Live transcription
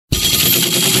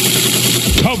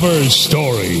cover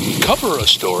story. Cover a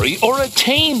story or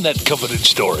attain that coveted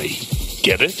story.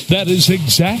 Get it? That is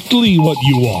exactly what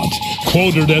you want.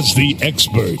 Quoted as the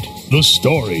expert, the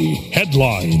story,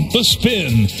 headline, the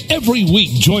spin. Every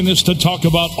week, join us to talk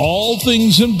about all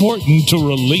things important to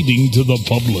relating to the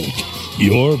public.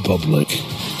 Your public.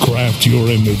 Craft your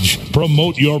image,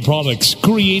 promote your products,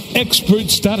 create expert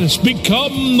status,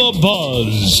 become the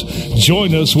buzz.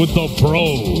 Join us with the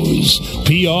pros.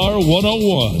 PR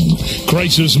 101,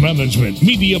 crisis management,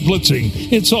 media blitzing.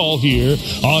 It's all here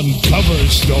on Cover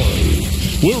Story.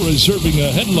 We're reserving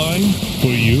a headline for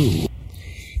you.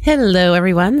 Hello,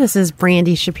 everyone. This is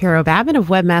Brandy Shapiro-Babin of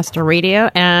Webmaster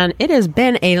Radio, and it has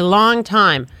been a long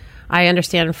time. I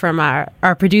understand from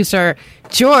our producer,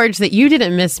 George, that you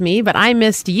didn't miss me, but I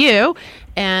missed you.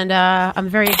 And I'm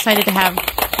very excited to have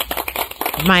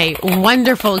my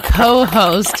wonderful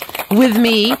co-host with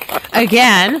me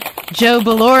again, Joe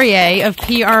Bellorier of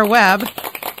PR Web.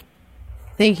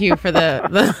 Thank you for the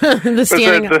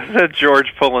standing. Is that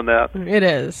George pulling that? It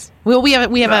is. Well, we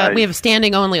have a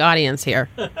standing only audience here.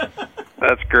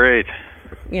 That's great.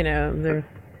 You know.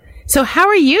 So how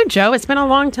are you, Joe? It's been a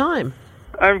long time.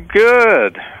 I'm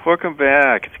good. Welcome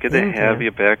back. It's good to have you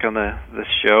back on the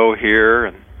show here,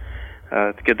 and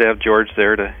it's good to have George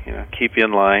there to keep you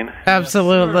in line.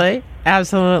 Absolutely.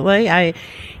 I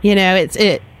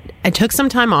took some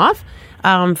time off.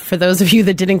 For those of you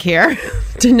that didn't care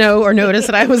to know or notice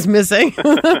that I was missing,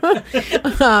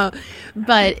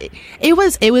 but it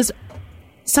was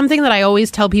something that I always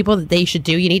tell people that they should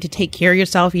do. You need to take care of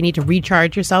yourself. You need to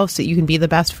recharge yourself so you can be the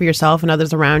best for yourself and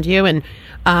others around you. And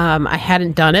I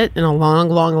hadn't done it in a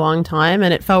long time,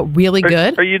 and it felt really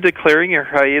good. Are you declaring your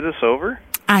hiatus over?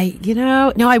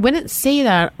 No, I wouldn't say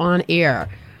that on air.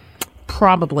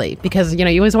 Probably, because, you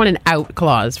always want an out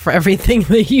clause for everything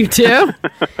that you do.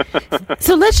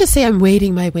 So let's just say I'm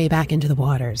wading my way back into the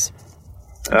waters.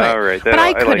 All right.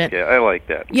 I like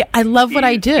that. Yeah, I love what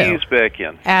I do. Ease back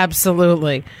in.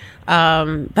 Absolutely.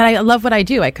 But I love what I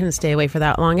do. I couldn't stay away for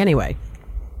that long anyway.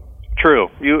 True.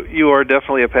 You are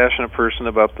definitely a passionate person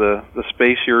about the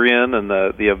space you're in and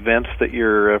the events that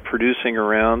you're producing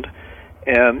around.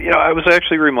 And, I was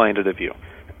actually reminded of you.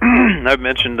 I've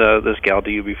mentioned this gal to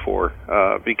you before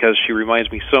because she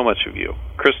reminds me so much of you,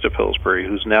 Krista Pillsbury,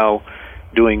 who's now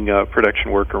doing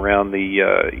production work around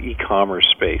the e-commerce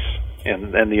space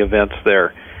and the events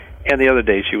there. And the other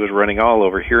day she was running all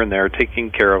over here and there,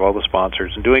 taking care of all the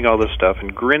sponsors and doing all this stuff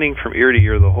and grinning from ear to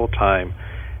ear the whole time.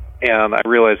 And I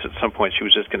realized at some point she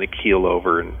was just going to keel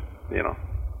over and,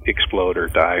 explode or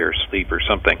die or sleep or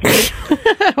something.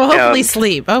 Well, hopefully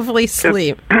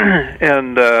sleep.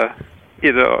 And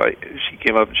she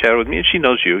came up and chatted with me, and she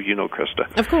knows you. You know Krista.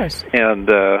 Of course. And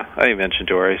I mentioned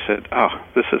to her, I said,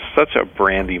 this is such a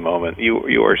Brandy moment.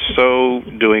 You are so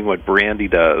doing what Brandy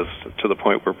does to the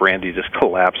point where Brandy just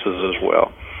collapses as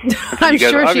well. I'm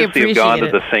sure she appreciated it. You guys obviously have gone to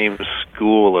the same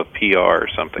school of PR or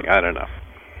something. I don't know.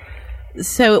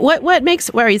 So what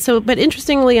makes worry? So, but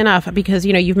interestingly enough, because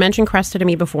you've mentioned Kresta to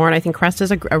me before, and I think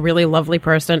Kresta's a really lovely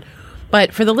person.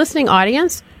 But for the listening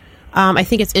audience, I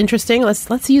think it's interesting.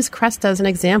 Let's use Kresta as an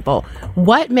example.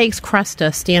 What makes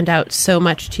Kresta stand out so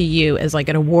much to you as like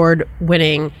an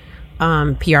award-winning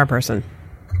PR person?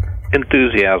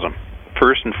 Enthusiasm,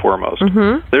 first and foremost.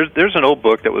 Mm-hmm. There's an old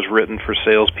book that was written for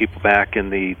salespeople back in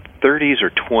the 30s or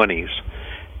 20s,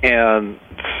 and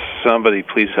somebody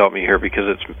please help me here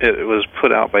because it was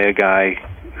put out by a guy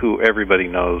who everybody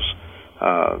knows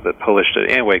that published it.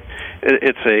 Anyway,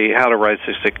 it's a How to Rise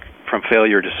from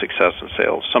Failure to Success in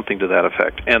Sales, something to that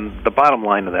effect. And the bottom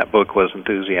line of that book was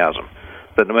enthusiasm.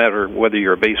 That no matter whether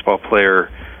you're a baseball player,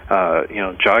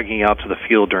 jogging out to the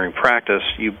field during practice,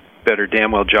 you better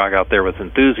damn well jog out there with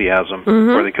enthusiasm,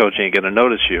 or the coach ain't going to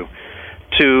notice you.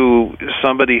 To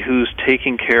somebody who's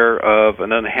taking care of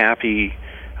an unhappy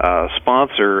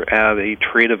sponsor at a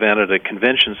trade event at a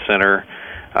convention center,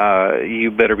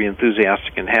 you better be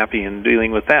enthusiastic and happy in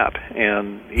dealing with that.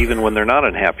 And even when they're not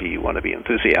unhappy, you want to be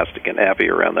enthusiastic and happy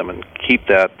around them and keep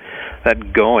that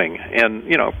going. And,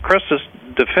 Kresta's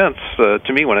defense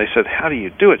to me when I said, how do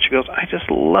you do it? She goes, I just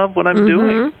love what I'm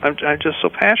doing. I'm just so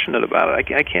passionate about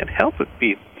it. I can't help but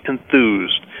be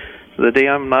enthused. The day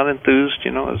I'm not enthused,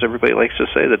 as everybody likes to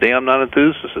say, the day I'm not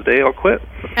enthused is the day I'll quit.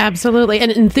 Absolutely.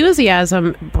 And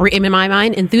enthusiasm, in my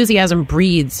mind, enthusiasm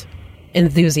breeds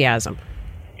enthusiasm.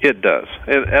 It does.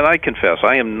 And I confess,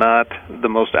 I am not the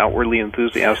most outwardly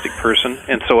enthusiastic person,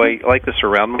 and so I like to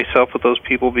surround myself with those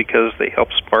people because they help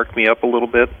spark me up a little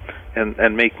bit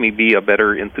and make me be a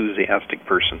better enthusiastic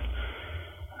person.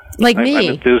 Like me.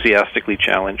 I'm enthusiastically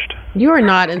challenged. You are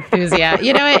not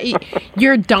enthusiastic.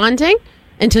 You're daunting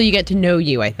until you get to know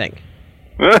you, I think.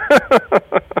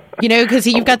 You know, because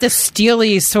you've got this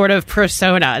steely sort of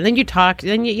persona, and then you talk,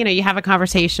 then you have a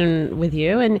conversation with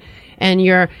you, and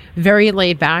you're very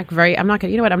laid back. I'm not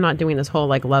gonna. You know what? I'm not doing this whole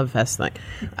like love fest thing.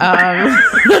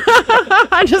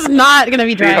 I'm just not gonna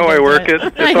be dragged. See how I work it?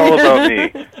 It's all about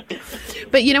me.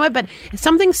 But you know what? But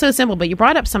something so simple. But you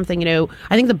brought up something. I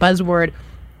think the buzzword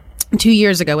 2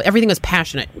 years ago, everything was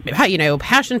passionate.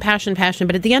 Passion.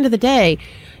 But at the end of the day,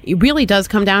 it really does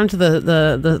come down to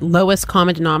the lowest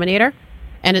common denominator.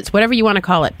 And it's whatever you want to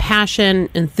call it, passion,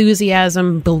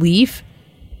 enthusiasm, belief,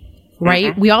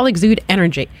 right? Mm-hmm. We all exude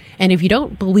energy. And if you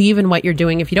don't believe in what you're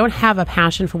doing, if you don't have a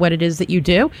passion for what it is that you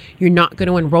do, you're not going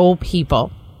to enroll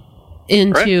people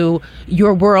into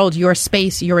your world, your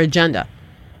space, your agenda.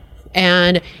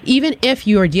 And even if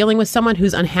you are dealing with someone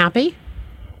who's unhappy,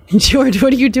 George,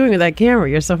 what are you doing with that camera?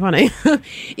 You're so funny.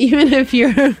 Even if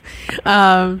you're,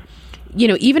 even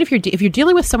if you're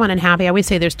dealing with someone unhappy, I always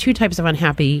say there's two types of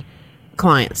unhappy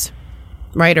clients,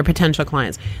 right? Or potential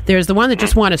clients. There's the one that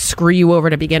just want to screw you over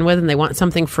to begin with, and they want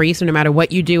something free. So no matter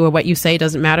what you do or what you say,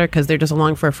 doesn't matter because they're just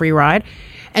along for a free ride.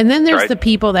 And then there's the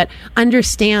people that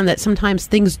understand that sometimes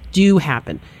things do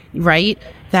happen, right?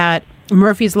 That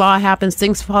Murphy's Law happens,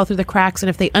 things fall through the cracks. And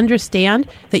if they understand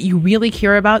that you really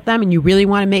care about them and you really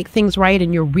want to make things right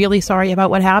and you're really sorry about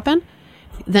what happened,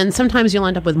 then sometimes you'll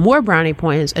end up with more brownie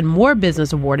points and more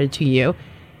business awarded to you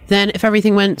than if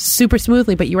everything went super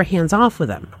smoothly, but you were hands off with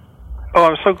them. Oh,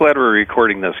 I'm so glad we're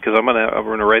recording this because I'm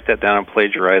gonna write that down and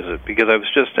plagiarize it because I was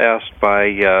just asked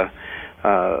by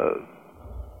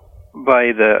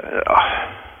the.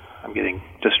 I'm getting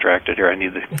distracted here. I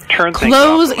need to turn things off.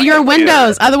 Close your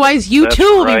windows, otherwise you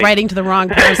too will be writing to the wrong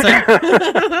person.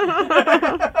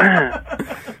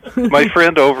 My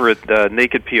friend over at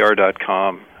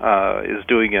nakedpr.com is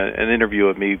doing an interview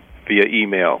of me via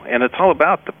email, and it's all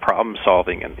about the problem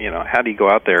solving and how do you go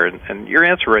out there and your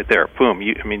answer right there, boom.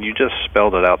 You just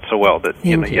spelled it out so well that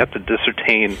you have to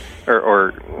discertain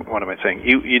or what am I saying?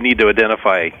 You need to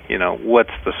identify what's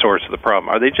the source of the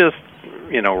problem. Are they just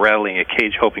rattling a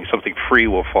cage hoping something free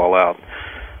will fall out,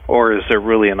 or is there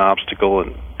really an obstacle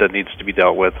that needs to be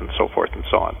dealt with, and so forth and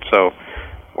so on. So,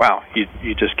 wow,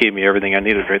 you just gave me everything I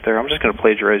needed right there. I'm just going to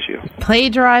plagiarize you.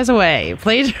 Plagiarize away.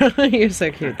 You're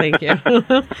so cute. Thank you.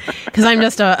 Because I'm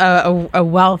just a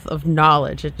wealth of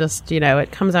knowledge. It just,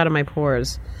 it comes out of my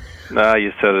pores. Nah,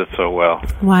 you said it so well.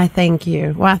 Why, thank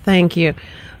you.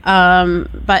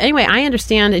 But anyway, I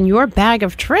understand in your bag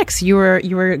of tricks, you were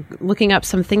looking up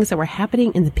some things that were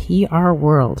happening in the PR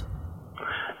world.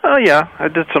 Oh yeah, I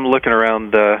did some looking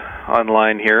around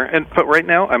online here, but right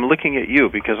now I'm looking at you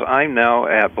because I'm now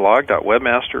at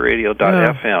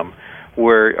blog.webmasterradio.fm,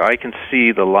 where I can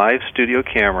see the live studio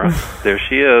camera. There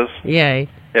she is. Yay!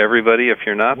 Everybody, if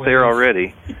you're not there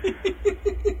already,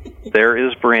 there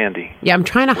is Brandy. Yeah, I'm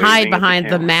trying to hide behind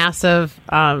the massive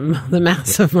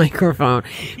microphone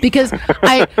because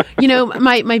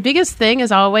my biggest thing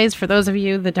is always, for those of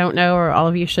you that don't know, or all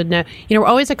of you should know, we're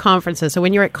always at conferences. So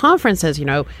when you're at conferences,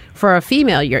 for a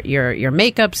female, your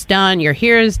makeup's done, your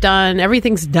hair's done,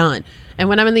 everything's done. And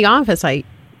when I'm in the office, I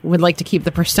would like to keep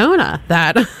the persona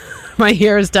that my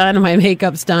hair is done and my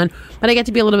makeup's done, but I get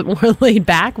to be a little bit more laid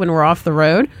back when we're off the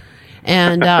road.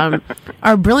 And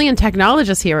our brilliant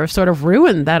technologists here have sort of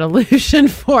ruined that illusion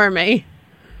for me.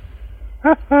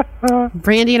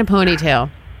 Brandy in a ponytail.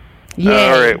 Yeah.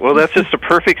 All right. Well, that's just a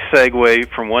perfect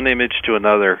segue from one image to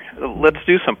another. Let's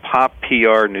do some pop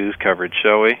PR news coverage,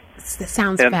 shall we? That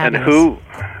sounds fabulous. And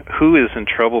who is in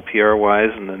trouble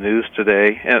PR-wise in the news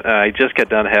today? And I just got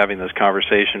done having this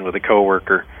conversation with a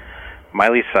coworker,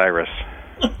 Miley Cyrus.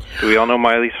 Do we all know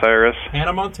Miley Cyrus?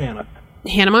 Hannah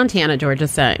Montana, George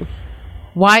is saying.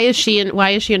 Why is she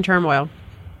in turmoil?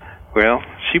 Well,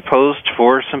 she posed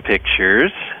for some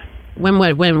pictures.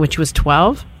 When she was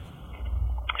 12?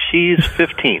 She's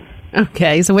 15.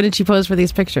 Okay, so when did she pose for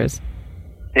these pictures?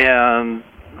 And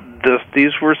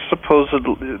these were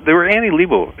they were Annie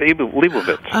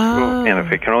Leibovitz. Oh. And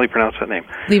if I can only pronounce that name.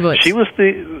 Leibovitz. She was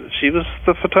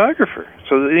the photographer.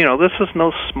 So, this is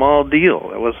no small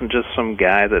deal. It wasn't just some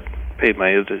guy that paid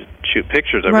money to shoot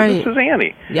pictures of her. This is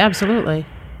Annie. Yeah, absolutely.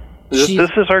 This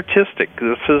is artistic.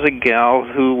 This is a gal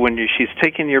who, when she's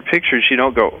taking your pictures, you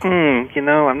don't go,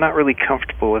 I'm not really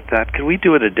comfortable with that. Could we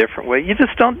do it a different way? You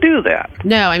just don't do that.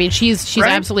 No, I mean, she's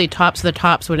absolutely tops of the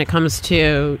tops when it comes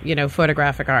to,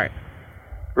 photographic art.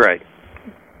 Right.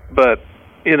 But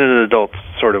in an adult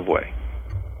sort of way.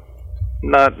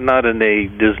 Not in a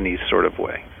Disney sort of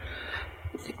way.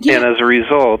 Yeah. And as a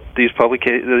result, these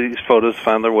photos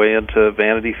found their way into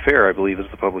Vanity Fair, I believe is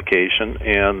the publication.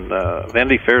 And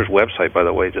Vanity Fair's website, by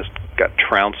the way, just got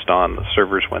trounced on. The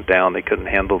servers went down. They couldn't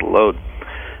handle the load.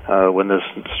 when this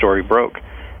story broke.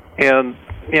 And,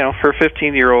 for a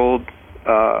 15-year-old,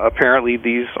 apparently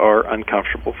these are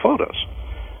uncomfortable photos.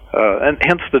 And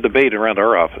hence the debate around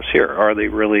our office here. Are they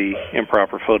really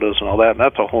improper photos and all that? And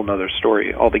that's a whole other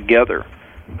story altogether.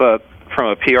 But from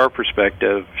a PR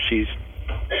perspective, you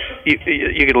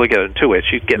could look at it in two ways.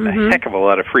 She's getting a heck of a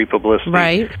lot of free publicity.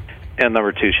 Right. And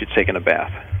number two, she's taking a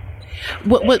bath.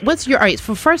 What's your... All right,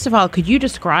 so first of all, could you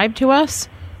describe to us,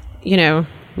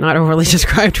 not overly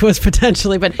describe to us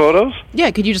potentially, but... Photos?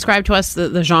 Yeah, could you describe to us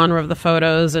the genre of the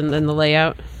photos and the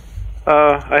layout?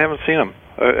 I haven't seen them.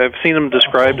 I've seen them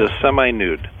described as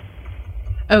semi-nude.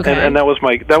 Okay. And that was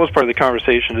part of the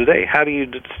conversation today. How do you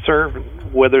discern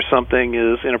whether something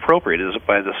is inappropriate? Is it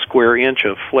by the square inch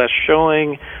of flesh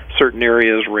showing? Certain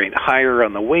areas rate higher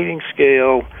on the weighting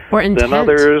scale than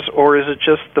others, or is it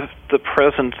just the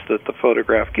presence that the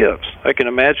photograph gives? I can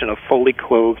imagine a fully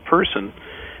clothed person,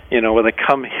 with a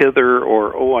come hither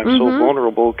or, oh, I'm so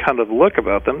vulnerable kind of look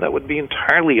about them, that would be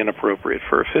entirely inappropriate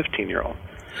for a 15-year-old.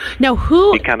 Now, who...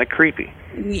 It'd be kind of creepy.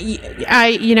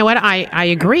 I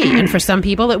agree. And for some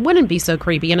people, it wouldn't be so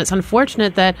creepy. And it's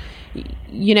unfortunate that,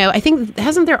 I think,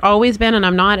 hasn't there always been, and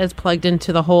I'm not as plugged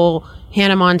into the whole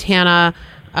Hannah Montana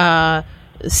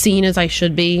scene as I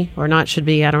should be, or not should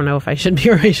be. I don't know if I should be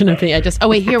or I shouldn't be.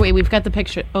 We've got the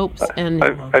picture. Oops. And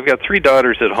I've got 3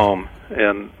 daughters at home,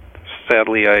 and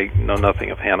sadly, I know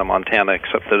nothing of Hannah Montana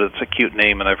except that it's a cute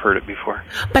name and I've heard it before.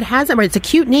 But it's a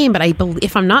cute name, but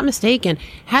if I'm not mistaken,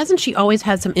 hasn't she always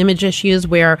had some image issues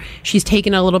where she's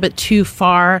taken a little bit too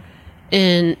far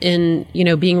in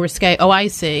being risque? Oh, I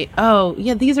see. Oh,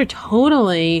 yeah, these are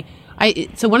totally...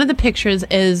 So one of the pictures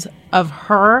is of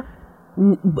her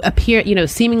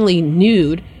seemingly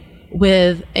nude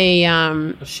with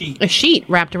a sheet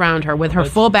wrapped around her with her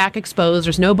full back exposed.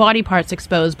 There's no body parts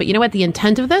exposed. But you know what? The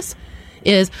intent of this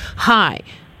is, hi,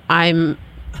 I'm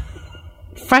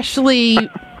freshly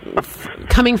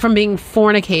coming from being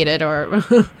fornicated,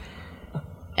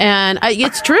 and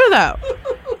it's true though.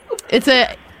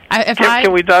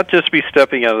 Can we not just be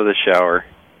stepping out of the shower?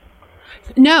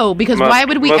 No, because why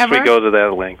would we ever? Must we go to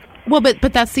that length? Well, but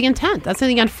that's the intent. That's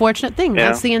the unfortunate thing. Yeah.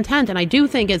 That's the intent, and I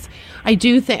think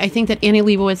that Annie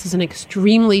Leibovitz is an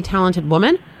extremely talented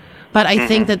woman, but I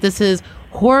think that this is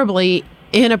horribly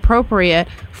inappropriate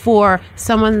for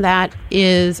someone that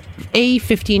is A,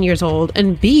 15 years old,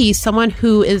 and B, someone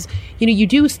who is, you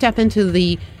do step into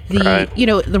the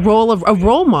the role of a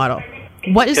role model.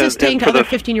 What is this saying to other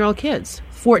 15-year-old kids?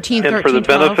 14, 13, 12? And for the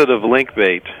 12? Benefit of link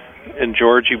bait, and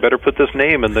George, you better put this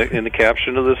name in the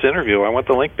caption of this interview. I want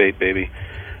the link bait, baby.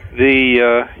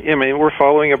 We're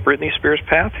following a Britney Spears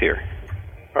path here.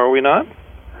 Are we not?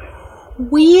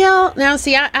 Well, now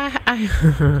see, or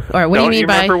what do you mean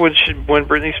by? Remember when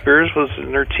Britney Spears was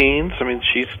in her teens? I mean,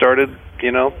 she started,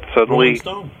 suddenly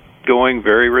going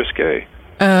very risque.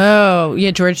 Oh,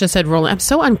 yeah. George just said rolling. I'm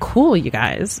so uncool, you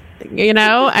guys.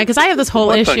 Because I have this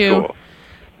whole issue.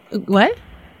 Uncool? What?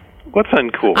 What's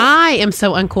uncool? I am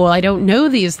so uncool. I don't know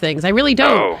these things. I really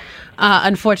don't,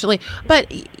 unfortunately.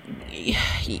 But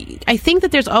I think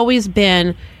that there's always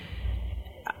been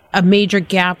a major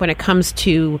gap when it comes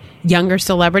to younger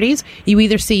celebrities. You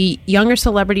either see younger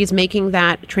celebrities making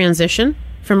that transition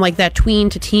from like that tween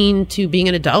to teen to being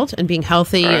an adult and being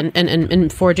healthy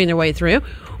and forging their way through,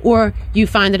 or you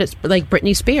find that it's like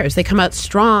Britney Spears. They come out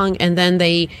strong and then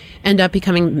they end up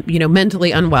becoming,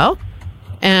 mentally unwell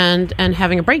and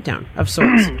having a breakdown of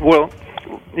sorts. Well,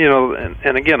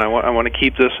 and again, I want to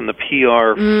keep this in the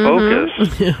PR focus.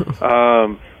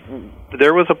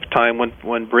 There was a time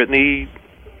when Britney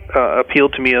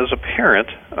appealed to me as a parent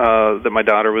that my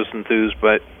daughter was enthused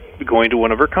by going to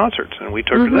one of her concerts, and we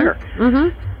took her there.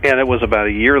 And it was about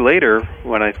a year later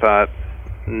when I thought,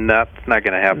 that's not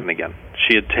going to happen again.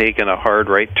 She had taken a hard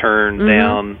right turn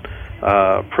down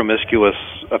promiscuous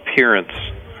appearance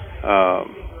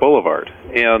boulevard.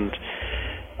 And,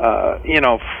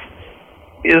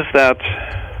 is that...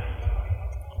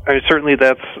 I mean, certainly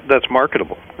that's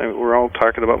marketable. I mean, we're all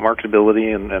talking about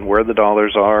marketability and where the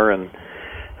dollars are, and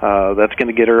that's going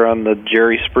to get her on the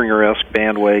Jerry Springer-esque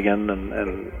bandwagon,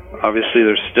 and obviously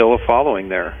there's still a following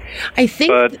there.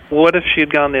 But what if she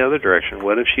had gone the other direction?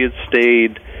 What if she had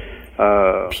stayed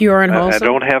pure and wholesome? I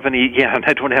don't have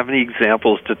any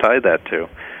examples to tie that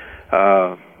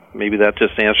to. Maybe that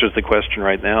just answers the question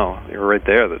right now. You're right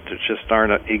there, that there just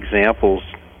aren't examples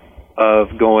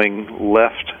of going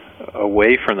left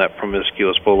away from that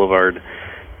promiscuous boulevard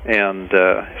and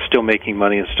still making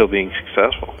money and still being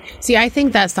successful. See, I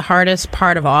think that's the hardest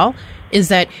part of all, is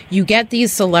that you get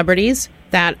these celebrities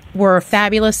that were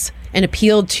fabulous and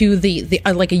appealed to the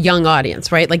like a young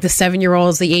audience, right? Like the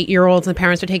 7-year-olds, the 8-year-olds, and the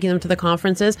parents are taking them to the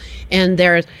conferences, and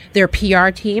their PR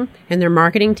team and their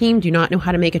marketing team do not know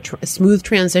how to make a smooth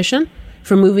transition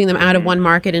from moving them out of one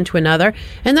market into another.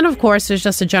 And then, of course, there's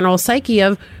just a general psyche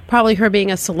of probably her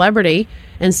being a celebrity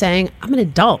and saying, I'm an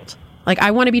adult. Like, I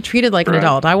want to be treated like an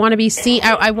adult. I want to be seen.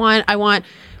 I want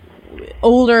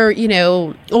older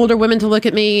women to look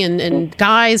at me, and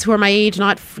guys who are my age,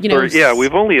 not,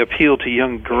 we've only appealed to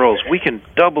young girls. We can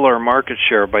double our market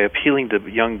share by appealing to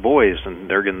young boys, and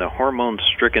they're in the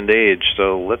hormone-stricken age,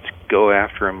 so let's go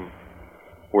after them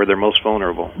where they're most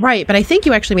vulnerable. Right, but I think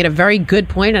you actually made a very good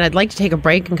point, and I'd like to take a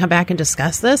break and come back and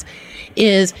discuss this,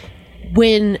 is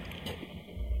when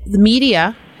the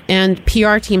media and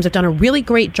PR teams have done a really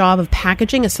great job of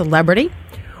packaging a celebrity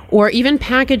or even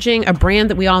packaging a brand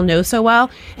that we all know so well,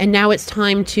 and now it's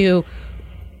time to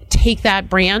take that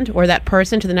brand or that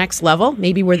person to the next level,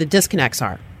 maybe where the disconnects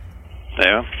are.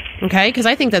 Yeah. Okay, because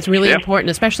I think that's really important,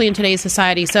 especially in today's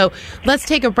society. So let's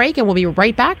take a break, and we'll be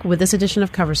right back with this edition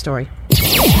of Cover Story.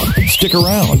 Stick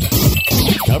around.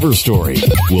 Cover Story.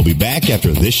 We'll be back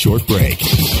after this short break.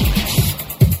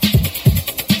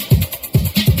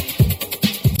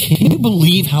 Can you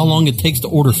believe how long it takes to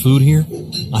order food here?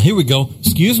 Here we go.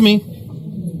 Excuse me.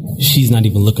 She's not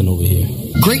even looking over here.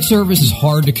 Great service is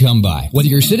hard to come by, whether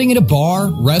you're sitting in a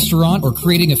bar, restaurant, or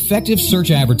creating effective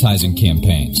search advertising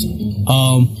campaigns.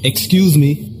 Excuse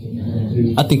me.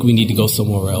 I think we need to go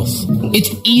somewhere else. It's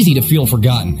easy to feel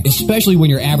forgotten, especially when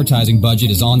your advertising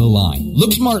budget is on the line.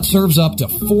 LookSmart serves up to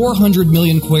 400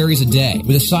 million queries a day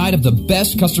with a side of the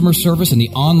best customer service in the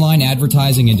online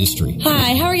advertising industry.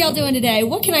 Hi, how are y'all doing today?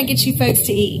 What can I get you folks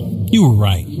to eat? You were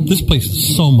right. This place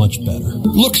is so much better.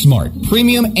 LookSmart,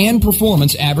 premium and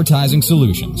performance advertising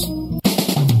solutions.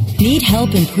 Need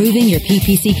help improving your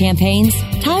PPC campaigns?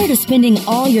 Tired of spending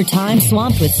all your time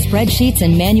swamped with spreadsheets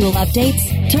and manual updates?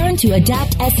 Turn to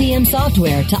Adapt SEM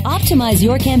software to optimize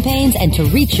your campaigns and to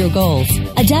reach your goals.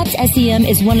 Adapt SEM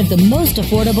is one of the most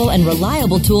affordable and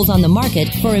reliable tools on the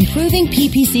market for improving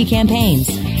PPC campaigns.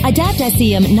 Adapt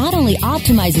SEM not only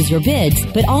optimizes your bids,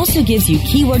 but also gives you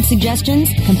keyword suggestions,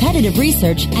 competitive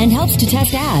research, and helps to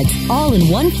test ads, all in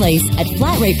one place at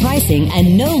flat rate pricing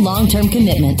and no long-term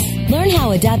commitments. Learn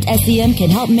how Adapt SEM can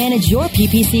help manage your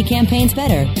PPC campaigns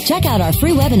better. Check out our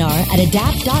free webinar at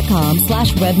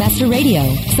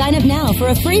adapt.com/webmasterradio. Sign up now for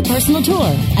a free personal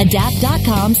tour.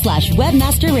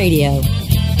 Adapt.com/webmasterradio.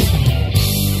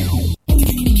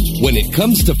 When it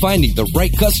comes to finding the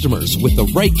right customers with the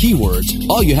right keywords,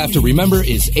 all you have to remember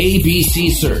is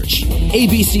ABC Search.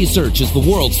 ABC Search is the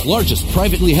world's largest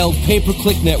privately held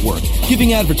pay-per-click network,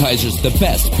 giving advertisers the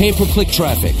best pay-per-click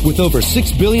traffic with over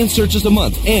 6 billion searches a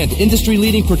month and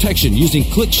industry-leading protection using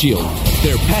ClickShield.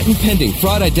 Their patent-pending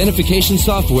fraud identification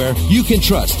software, you can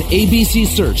trust ABC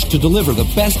Search to deliver the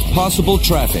best possible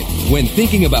traffic. When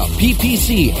thinking about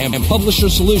PPC and publisher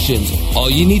solutions,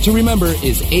 all you need to remember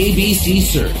is ABC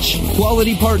Search.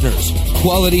 Quality partners,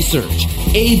 quality search.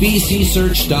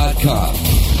 abcsearch.com.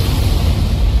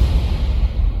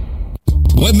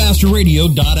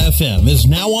 Webmasterradio.fm is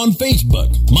now on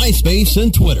Facebook, MySpace,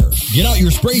 and Twitter. Get out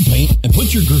your spray paint and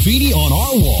put your graffiti on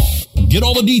our wall. Get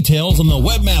all the details on the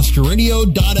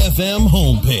Webmasterradio.fm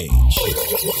homepage.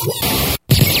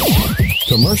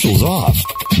 Commercials off.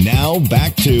 Now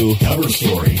back to Cover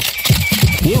Story.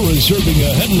 We're reserving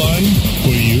a headline for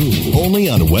you. Only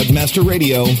on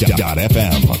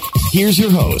WebmasterRadio.fm. Here's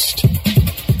your host.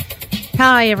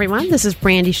 Hi, everyone. This is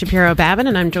Brandy Shapiro-Babin,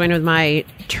 and I'm joined with my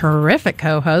terrific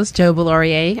co-host, Joe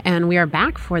Bellorier, and we are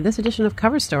back for this edition of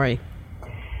Cover Story.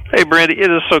 Hey, Brandy, it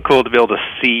is so cool to be able to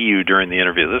see you during the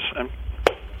interview. This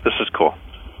is cool.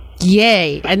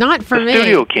 Yay. And not for me.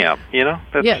 Studio camp,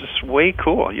 That's just way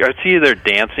cool. I see you there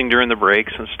dancing during the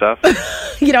breaks and stuff. I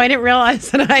didn't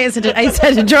realize that I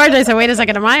said to George, I said, wait a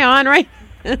second, am I on, right?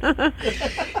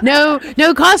 No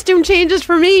costume changes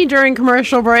for me during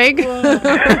commercial break.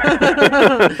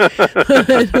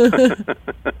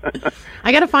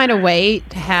 I got to find a way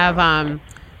to have,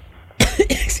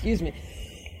 excuse me,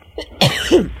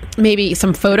 maybe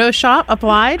some Photoshop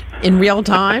applied in real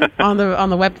time on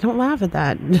the web. Don't laugh at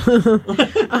that.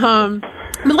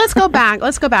 But let's go back.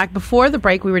 Before the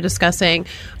break, we were discussing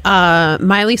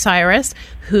Miley Cyrus,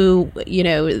 who,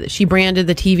 she branded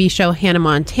the TV show Hannah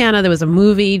Montana. There was a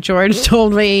movie, George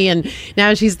told me, and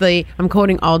now she's I'm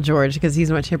quoting all George because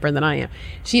he's much hipper than I am.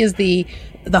 She is the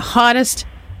hottest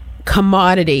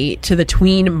commodity to the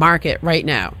tween market right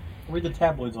now. I read the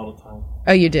tabloids all the time.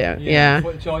 Oh, you do? Yeah.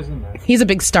 It's always in there. He's a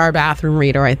big Star bathroom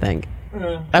reader, I think.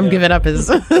 I'm giving up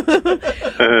his...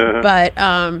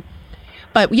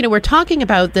 But, we're talking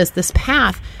about this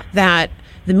path that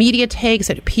the media takes,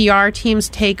 that PR teams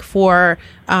take for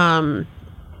some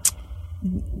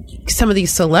of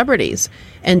these celebrities,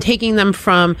 and taking them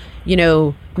from,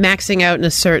 maxing out in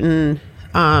a certain,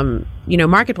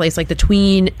 marketplace, like the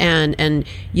tween and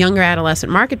younger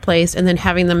adolescent marketplace, and then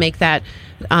having them make that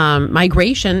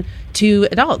migration to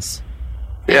adults.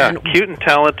 Yeah, and cute and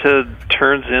talented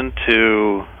turns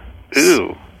into,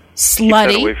 ooh, slutty. Keep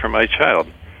that away from my child.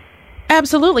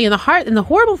 Absolutely. And the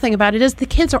horrible thing about it is the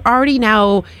kids are already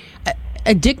now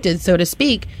addicted, so to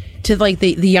speak, to like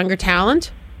the younger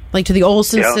talent, like to the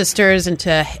Olsen sisters and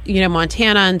to,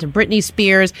 Montana and to Britney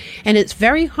Spears. And it's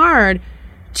very hard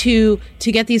to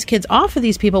get these kids off of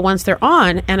these people once they're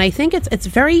on. And I think it's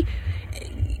very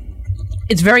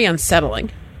unsettling.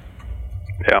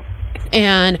 Yeah.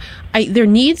 And there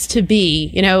needs to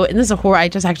be, and this is I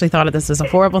just actually thought of this as a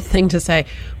horrible thing to say,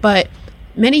 but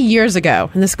many years ago,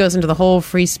 and this goes into the whole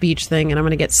free speech thing, and I'm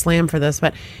going to get slammed for this,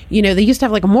 but, they used to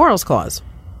have like a morals clause.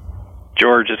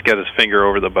 George has got his finger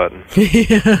over the button.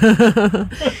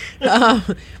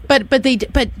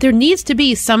 But there needs to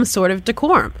be some sort of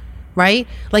decorum, right?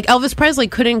 Like Elvis Presley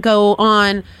couldn't go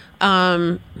on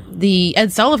the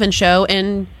Ed Sullivan Show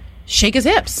and shake his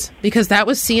hips because that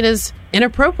was seen as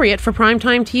inappropriate for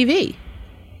primetime TV.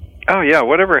 Oh yeah,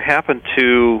 whatever happened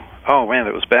to? Oh man,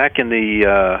 it was back in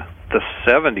the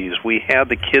 70s. We had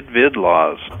the kid vid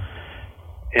laws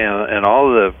and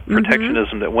all the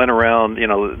protectionism that went around.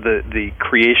 The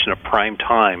creation of prime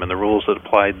time and the rules that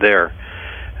applied there,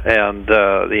 and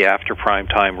the after prime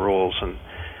time rules, and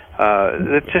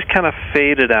it just kind of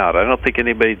faded out. I don't think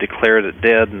anybody declared it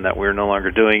dead and that we're no longer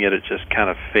doing it. It just kind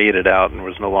of faded out and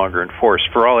was no longer enforced.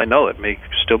 For all I know, it may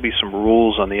still be some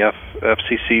rules on the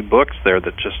FCC books there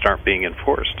that just aren't being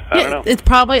enforced. I don't know. It's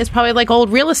probably like old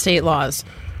real estate laws,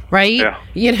 right?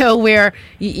 Yeah. Where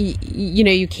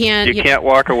you can't... You can't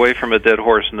walk away from a dead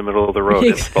horse in the middle of the road.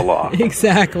 It's the law.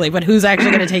 Exactly. But who's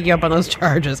actually going to take you up on those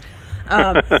charges?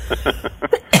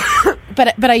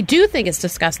 But I do think it's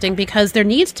disgusting because there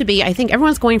needs to be, I think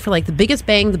everyone's going for like the biggest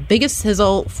bang, the biggest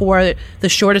sizzle for the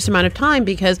shortest amount of time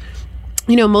because,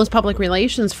 most public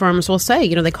relations firms will say,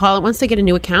 they call it, once they get a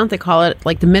new account, they call it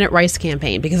like the Minute Rice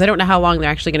campaign because they don't know how long they're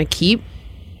actually going to keep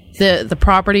the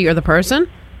property or the person.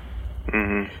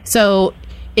 Mm-hmm. So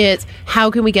it's how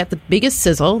can we get the biggest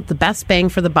sizzle, the best bang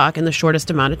for the buck in the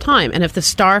shortest amount of time? And if the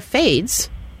star fades,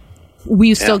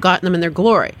 we've still gotten them in their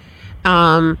glory.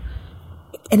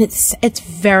 And it's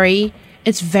very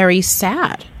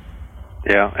sad.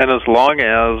 Yeah, and as long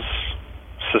as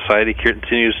society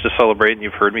continues to celebrate, and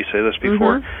you've heard me say this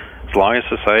before, as long as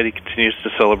society continues to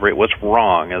celebrate what's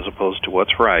wrong as opposed to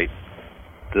what's right,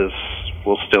 this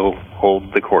will still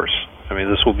hold the course. I mean,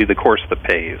 this will be the course that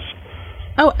pays.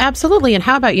 Oh, absolutely. And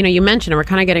how about, you mentioned, and we're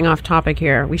kind of getting off topic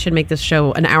here. We should make this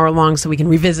show an hour long so we can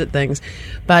revisit things.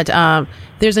 But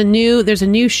there's a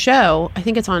new show. I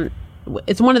think it's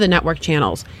one of the network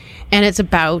channels, and it's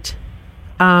about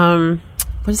what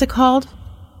is it called?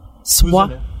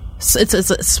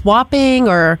 It's swapping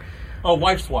or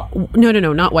wife swap. No,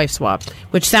 not wife swap,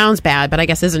 which sounds bad, but I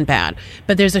guess isn't bad.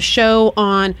 But there's a show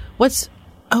on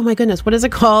oh my goodness, what is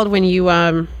it called when you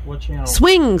what channel?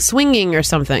 Swinging or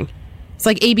something? It's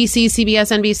like ABC,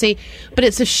 CBS, NBC, but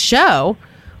it's a show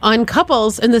on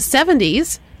couples in the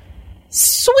 70s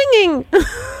swinging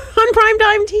on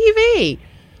primetime TV.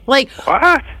 Like,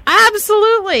 what?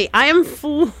 Absolutely. I am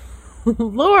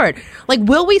floored. Like,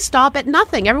 will we stop at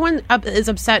nothing? Everyone is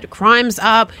upset. Crime's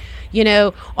up.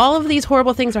 All of these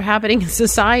horrible things are happening in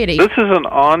society. This is an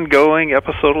ongoing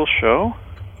episodal show?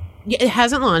 Yeah, it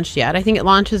hasn't launched yet. I think it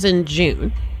launches in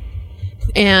June.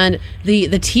 And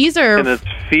the teaser... And it's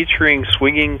featuring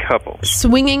swinging couples.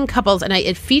 And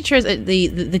it features...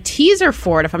 The teaser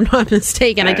for it, if I'm not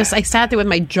mistaken, I sat there with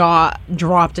my jaw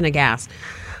dropped in a gas.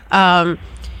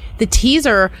 The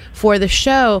teaser for the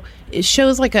show, it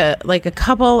shows like a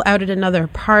couple out at another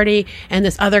party, and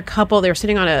this other couple, they were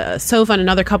sitting on a sofa, and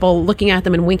another couple looking at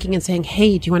them and winking and saying,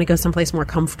 "Hey, do you want to go someplace more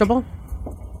comfortable?"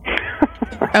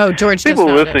 Oh, George. People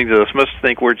listening to this must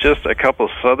think we're just a couple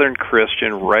Southern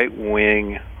Christian,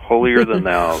 right-wing, holier than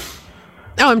thou.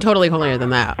 Oh, I'm totally holier than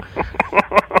that.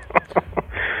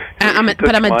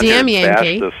 But I'm a damn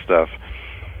Yankee. This stuff.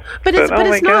 But it's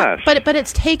not. But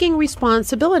it's taking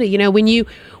responsibility. When you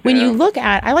look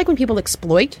at, I like when people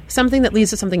exploit something that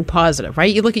leads to something positive,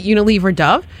 right? You look at Unilever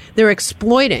Dove; they're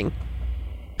exploiting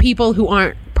people who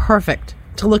aren't perfect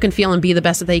to look and feel and be the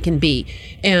best that they can be,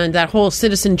 and that whole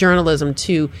citizen journalism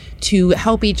to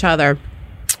help each other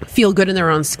feel good in their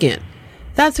own skin.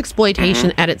 That's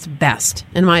exploitation at its best,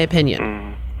 in my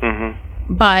opinion.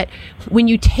 But when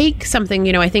you take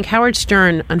something, I think Howard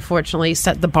Stern, unfortunately,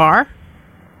 set the bar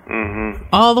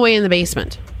all the way in the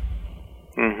basement.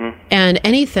 And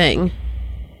anything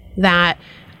that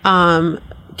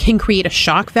can create a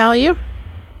shock value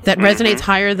that resonates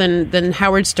higher than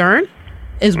Howard Stern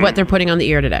is what they're putting on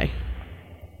the air today.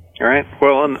 All right.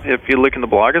 Well, and if you look in the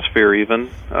blogosphere even,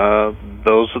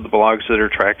 those are the blogs that are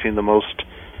attracting the most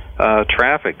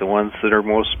traffic, the ones that are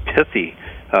most pithy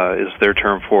is their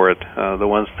term for it, the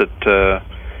ones that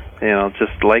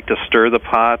just like to stir the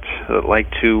pot, like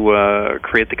to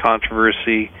create the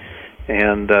controversy,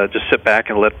 and just sit back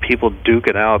and let people duke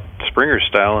it out Springer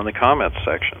style in the comments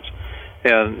sections.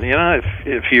 And,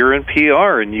 if you're in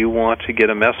PR and you want to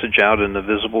get a message out in a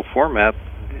visible format,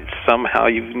 somehow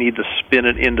you need to spin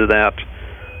it into that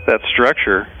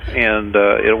structure, and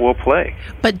it will play.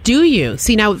 But do you?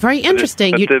 See, now, very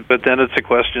interesting. But then it's a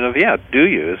question of, do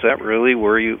you? Is that really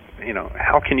where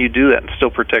how can you do that and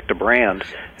still protect a brand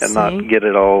and not get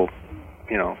it all,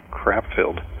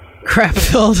 crap-filled?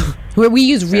 Crap-filled. Where we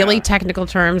use really technical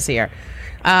terms here.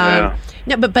 No,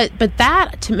 but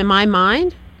that, in my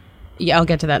mind... Yeah, I'll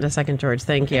get to that in a second, George.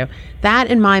 Thank you.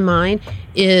 That, in my mind,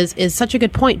 is such a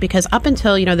good point, because up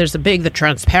until, there's the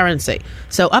transparency.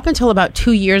 So up until about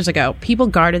 2 years ago, people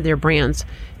guarded their brands,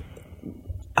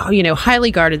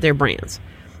 highly guarded their brands.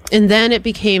 And then it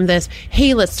became this,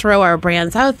 hey, let's throw our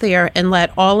brands out there and let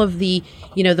all of the,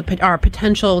 our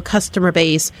potential customer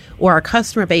base or our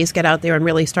customer base get out there and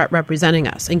really start representing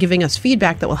us and giving us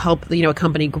feedback that will help, a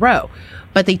company grow.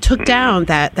 But they took down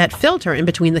that filter in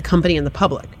between the company and the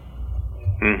public.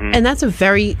 And that's a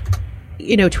very,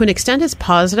 to an extent is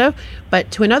positive,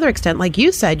 but to another extent, like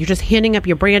you said, you're just handing up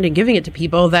your brand and giving it to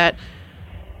people that,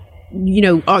 you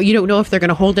don't know if they're going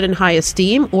to hold it in high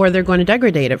esteem or they're going to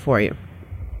degrade it for you.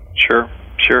 Sure.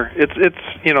 It's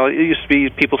it used to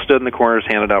be people stood in the corners,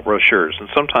 handed out brochures, and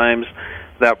sometimes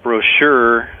that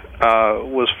brochure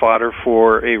was fodder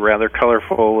for a rather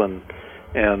colorful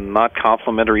and not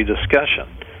complimentary discussion.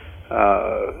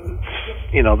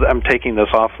 I'm taking this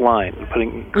offline and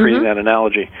creating that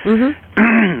analogy.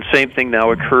 Same thing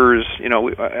now occurs.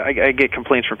 I get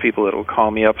complaints from people that will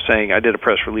call me up saying, I did a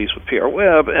press release with PR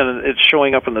Web, and it's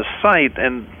showing up on the site,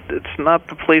 and it's not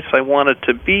the place I want it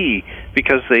to be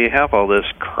because they have all this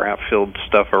crap-filled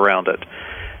stuff around it.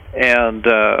 And,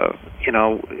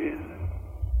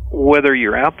 whether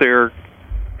you're out there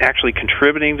actually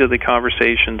contributing to the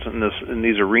conversations in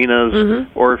these arenas,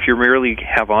 or if you merely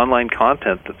have online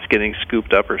content that's getting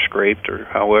scooped up or scraped or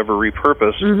however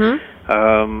repurposed,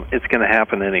 it's going to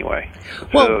happen anyway.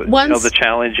 Well, so the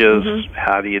challenge is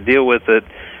how do you deal with it?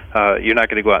 You're not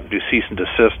going to go out and do cease and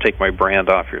desist, take my brand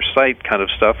off your site kind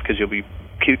of stuff, because you'll be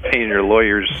paying your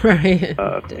lawyers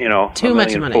too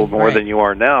much money, more than you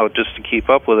are now just to keep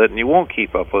up with it, and you won't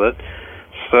keep up with it.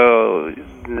 So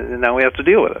now we have to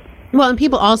deal with it. Well, and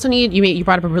people also need, you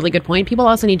brought up a really good point, people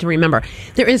also need to remember,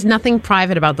 there is nothing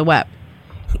private about the web.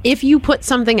 If you put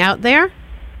something out there,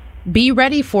 be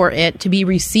ready for it to be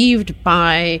received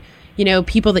by,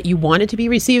 people that you want it to be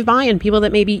received by and people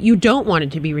that maybe you don't want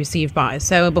it to be received by.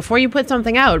 So before you put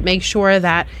something out, make sure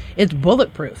that it's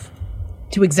bulletproof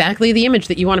to exactly the image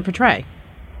that you want to portray.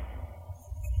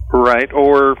 Right,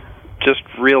 or just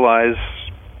realize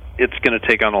it's going to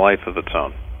take on a life of its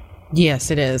own.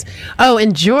 Yes, it is. Oh,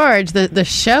 and George, the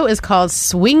show is called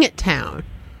Swing It Town.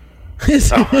 You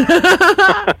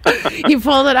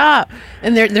pulled it up,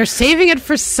 and they're saving it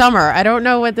for summer. I don't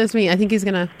know what this means. I think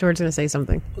George's gonna say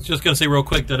something. I was just gonna say real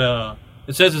quick that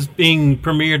it says it's being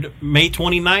premiered May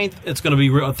 29th. It's gonna be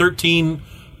 13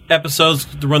 episodes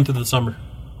to run through the summer.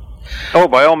 Oh,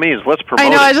 by all means, let's promote. I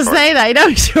know. I just say that. I know,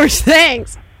 George.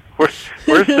 Thanks.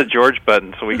 Where's the George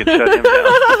button so we can shut him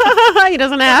down? He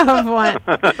doesn't have one.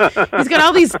 He's got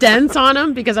all these dents on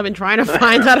him because I've been trying to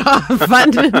find that off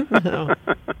button.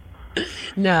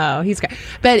 No, he's got.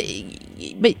 But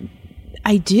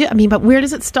I do. But where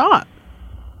does it stop?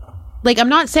 Like, I'm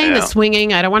not saying that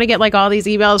swinging. I don't want to get all these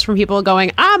emails from people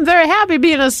going, "I'm very happy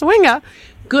being a swinger."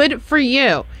 Good for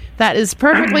you. That is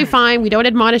perfectly fine. We don't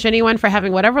admonish anyone for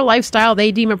having whatever lifestyle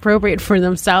they deem appropriate for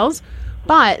themselves.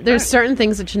 But there's certain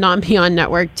things that should not be on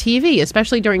network TV,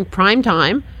 especially during prime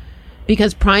time,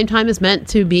 because prime time is meant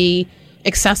to be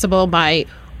accessible by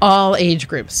all age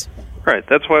groups. Right.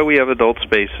 That's why we have adult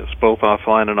spaces, both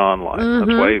offline and online.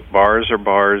 That's why bars are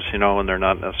bars, and they're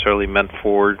not necessarily meant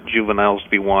for juveniles to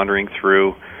be wandering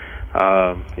through,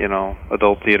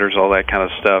 adult theaters, all that kind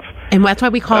of stuff. And that's why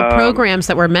we call programs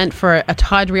that were meant for a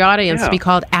tawdry audience to be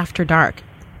called After Dark.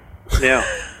 Yeah.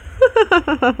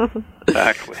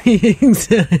 Exactly.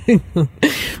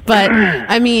 But But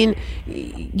I mean,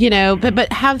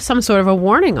 but have some sort of a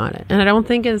warning on it, and I don't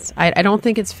think it's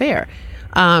fair.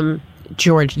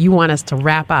 George, you want us to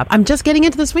wrap up? I'm just getting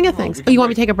into the swing of things. Oh, you want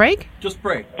me to take a break? Just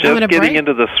break. Just getting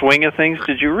into the swing of things?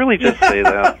 Did you really just say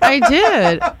that? I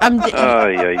did.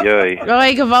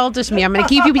 Oy, gewaltig me. I'm going to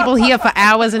keep you people here for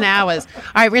hours and hours. All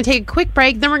right, we're going to take a quick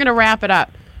break, then we're going to wrap it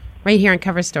up right here on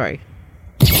Cover Story.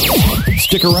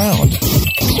 Stick around.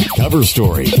 Cover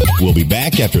Story. We'll be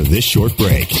back after this short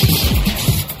break.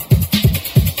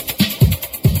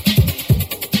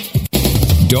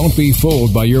 Don't be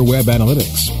fooled by your web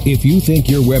analytics. If you think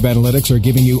your web analytics are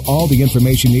giving you all the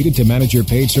information needed to manage your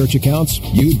paid search accounts,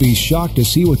 you'd be shocked to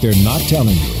see what they're not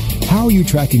telling you. How are you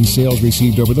tracking sales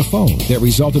received over the phone that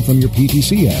resulted from your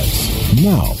PPC ads?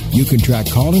 Now, you can track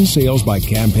call-in sales by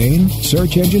campaign,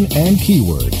 search engine, and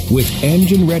keyword with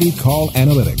Engine-Ready Call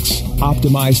Analytics.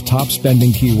 Optimize top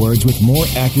spending keywords with more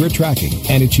accurate tracking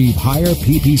and achieve higher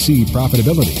PPC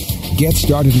profitability. Get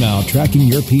started now tracking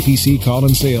your PPC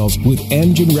call-in sales with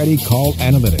Engine-Ready Call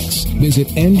Analytics. Visit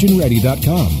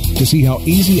EngineReady.com to see how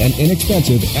easy and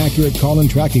inexpensive accurate call-in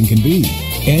tracking can be.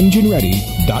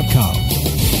 EngineReady.com.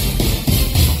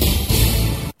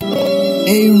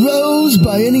 A rose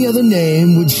by any other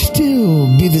name would still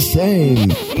be the same.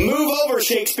 Move over,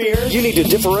 Shakespeare. You need to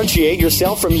differentiate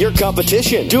yourself from your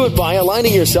competition. Do it by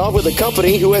aligning yourself with a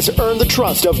company who has earned the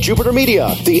trust of Jupiter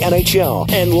Media, the NHL,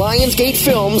 and Lionsgate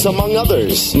Films, among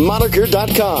others.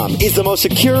 Moniker.com is the most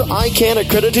secure ICANN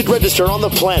accredited register on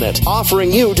the planet,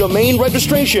 offering you domain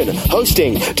registration,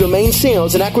 hosting, domain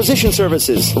sales, and acquisition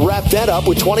services. Wrap that up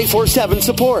with 24/7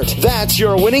 support. That's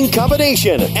your winning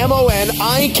combination.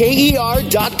 MONIKER.com.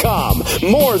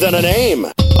 More than a name.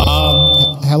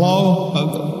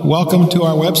 Hello? Welcome to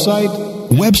our website.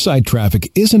 Website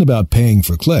traffic isn't about paying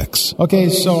for clicks. Okay,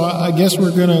 so I guess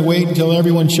we're going to wait until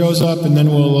everyone shows up and then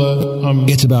we'll...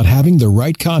 It's about having the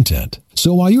right content.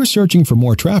 So while you're searching for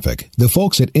more traffic, the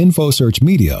folks at InfoSearch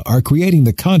Media are creating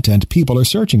the content people are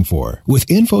searching for. With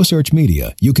InfoSearch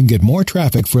Media, you can get more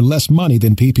traffic for less money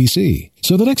than PPC.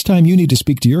 So the next time you need to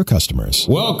speak to your customers...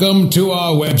 Welcome to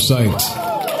our website.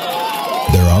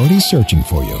 They're already searching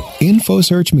for you.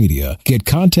 InfoSearch Media. Get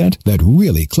content that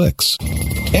really clicks.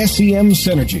 SEM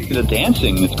Synergy. The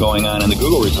dancing that's going on in the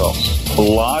Google results. A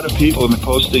lot of people have been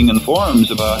posting in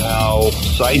forums about how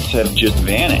sites have just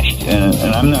vanished. And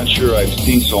I'm not sure I've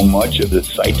seen so much of the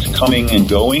sites coming and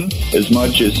going as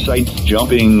much as sites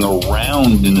jumping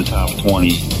around in the top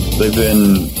 20. They've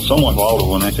been somewhat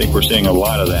volatile, and I think we're seeing a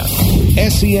lot of that.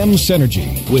 SEM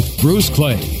Synergy with Bruce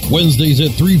Clay. Wednesdays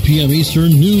at 3 p.m.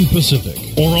 Eastern, noon Pacific,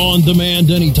 or on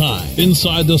demand anytime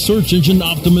inside the Search Engine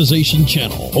Optimization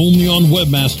channel, only on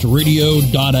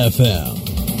WebmasterRadio.fm.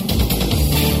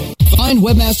 Find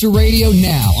Webmaster Radio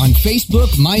now on Facebook,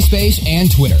 MySpace, and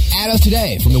Twitter. Add us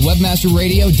today from the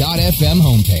WebmasterRadio.fm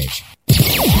homepage.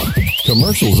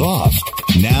 Commercials off.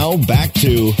 Now back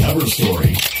to Cover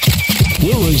Story.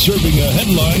 We're reserving a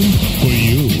headline for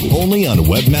you. Only on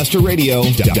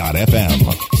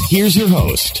WebmasterRadio.fm. Here's your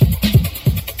host.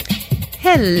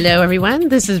 Hello, everyone.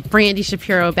 This is Brandy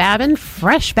Shapiro-Babin,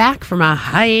 fresh back from a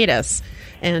hiatus.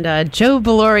 And Joe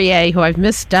Bellorier, who I've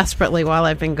missed desperately while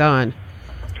I've been gone.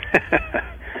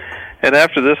 And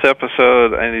after this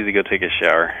episode, I need to go take a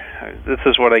shower. This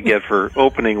is what I get for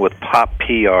opening with pop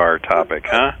PR topic,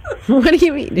 huh? What do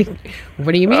you mean?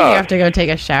 What do you mean you have to go take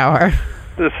a shower?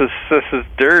 This is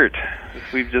dirt.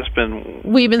 We've just been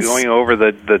going over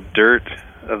the dirt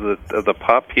of the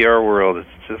pop PR world. It's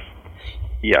just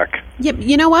yuck. Yeah,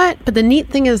 you know what? But the neat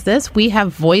thing is this: we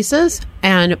have voices,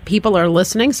 and people are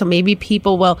listening. So maybe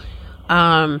people will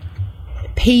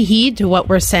pay heed to what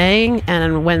we're saying,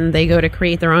 and when they go to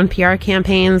create their own PR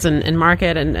campaigns and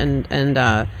market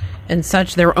and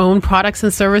such their own products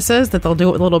and services, that they'll do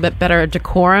it with a little bit better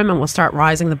decorum, and we'll start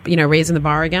raising the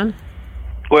bar again.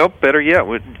 Well, better yet,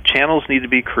 channels need to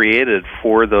be created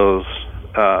for those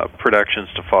productions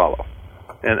to follow,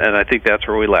 and I think that's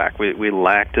where we lack. We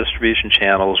lack distribution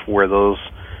channels where those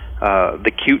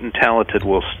the cute and talented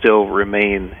will still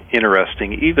remain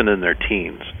interesting, even in their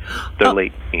teens, their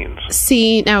late teens.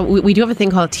 See, now we do have a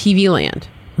thing called TV Land,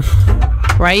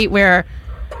 right? Where,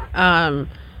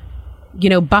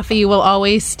 Buffy will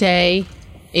always stay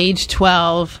age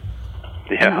 12.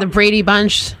 Yeah. The Brady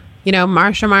Bunch.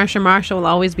 Marsha will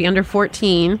always be under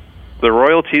 14. The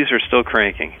royalties are still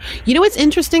cranking. You know what's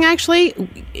interesting, actually,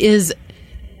 is,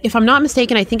 if I'm not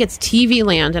mistaken, I think it's TV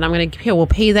Land, and we'll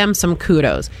pay them some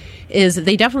kudos, is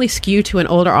they definitely skew to an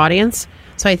older audience.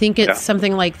 So I think it's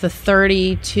something like the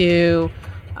 30 to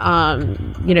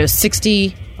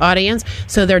 60 audience.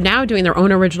 So they're now doing their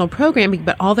own original programming,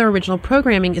 but all their original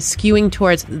programming is skewing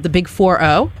towards the Big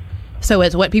 4-0. So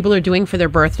it's what people are doing for their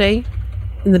birthday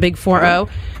in the Big 4-0.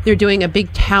 They're doing a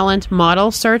big talent model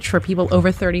search for people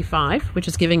over 35, which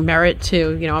is giving merit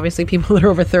to, obviously people that are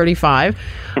over 35,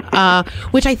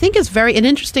 which I think is an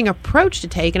interesting approach to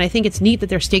take. And I think it's neat that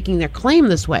they're staking their claim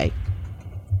this way.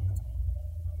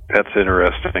 That's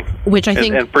interesting. Which I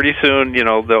think, and pretty soon,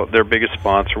 their biggest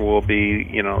sponsor will be,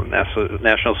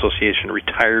 National Association of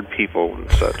Retired People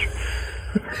and such.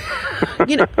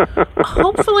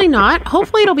 Hopefully not.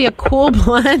 Hopefully it'll be a cool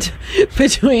blend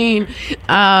between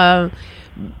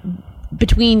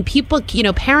people,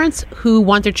 parents who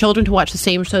want their children to watch the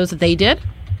same shows that they did.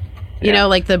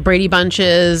 Like the Brady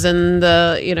Bunches and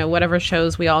the, whatever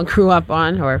shows we all grew up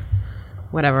on, or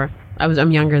whatever.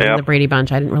 I'm younger than the Brady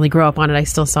Bunch. I didn't really grow up on it. I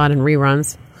still saw it in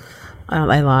reruns.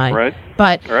 I lie. Right.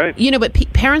 But, right. But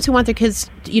parents who want their kids,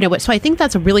 so I think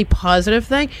that's a really positive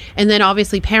thing. And then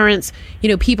obviously parents,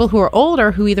 people who are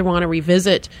older who either want to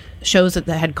revisit shows that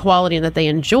had quality and that they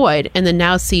enjoyed, and then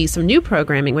now see some new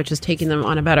programming, which is taking them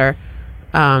on a better,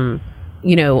 on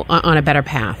a better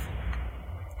path.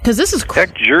 Because this is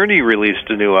Heck, Journey released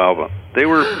a new album. They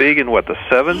were big in, the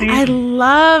 70s? I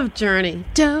love Journey.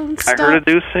 Don't stop. I heard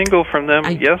a new single from them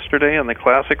yesterday on the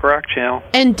Classic Rock Channel.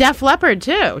 And Def Leppard,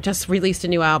 too, just released a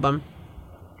new album.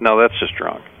 No, that's just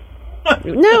drunk.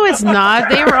 No, it's not.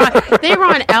 They were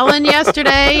on Ellen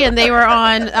yesterday, and they were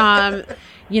on,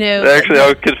 Actually,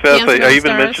 I'll confess, I even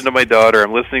Stars. mentioned to my daughter,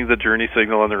 I'm listening to the Journey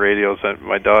signal on the radio, so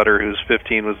my daughter, who's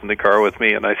 15, was in the car with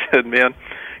me, and I said, man,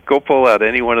 go pull out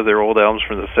any one of their old albums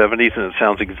from the 70s, and it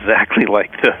sounds exactly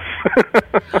like this.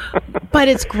 But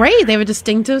it's great. They have a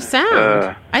distinctive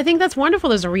sound. I think that's wonderful.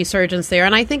 There's a resurgence there,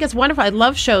 and I think it's wonderful. I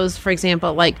love shows, for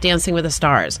example, like Dancing with the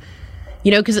Stars.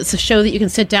 Because it's a show that you can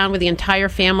sit down with the entire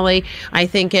family. I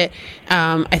think it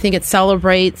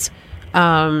celebrates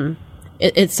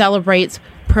it celebrates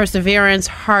perseverance,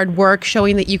 hard work,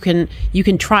 showing that you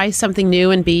can try something new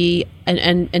and be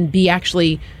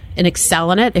actually and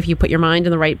excel in it if you put your mind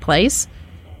in the right place.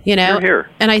 Here.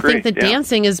 And I Great, think that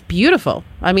dancing is beautiful.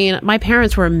 I mean, my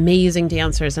parents were amazing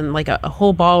dancers, and like a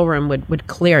whole ballroom would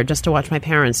clear just to watch my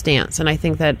parents dance. And I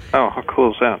think that... Oh, how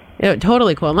cool is that?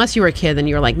 Totally cool. Unless you were a kid, then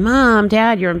you were like, Mom,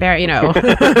 Dad, you're embarrassed,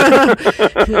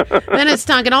 Then it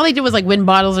stunk. And all they did was win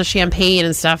bottles of champagne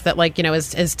and stuff that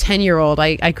as 10-year-old,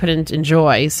 I couldn't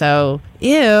enjoy. So, ew.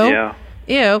 Yeah.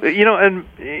 Ew. And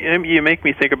you make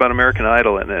me think about American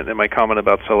Idol and my comment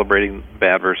about celebrating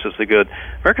bad versus the good.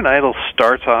 American Idol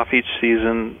starts off each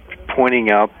season pointing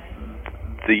out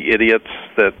the idiots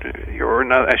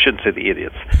I shouldn't say the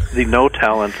idiots, the no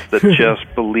talents that just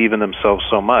believe in themselves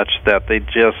so much that they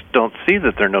just don't see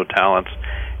that they're no talents,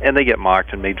 and they get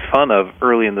mocked and made fun of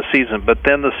early in the season. But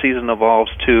then the season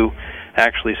evolves to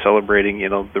actually celebrating,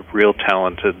 the real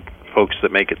talented folks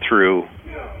that make it through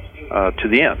to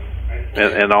the end.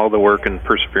 And all the work and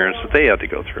perseverance that they had to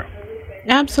go through.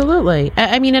 Absolutely.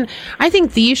 I mean, and I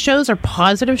think these shows are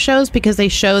positive shows because they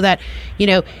show that,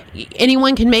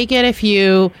 anyone can make it if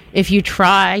you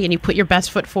try and you put your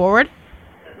best foot forward.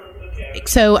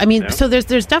 So, I mean, so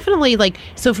there's definitely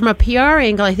so from a PR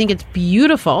angle, I think it's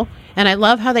beautiful. And I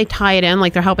love how they tie it in,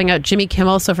 they're helping out Jimmy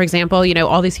Kimmel. So, for example,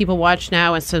 all these people watch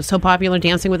now, and so popular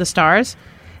Dancing with the Stars.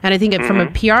 And I think from a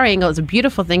PR angle, it's a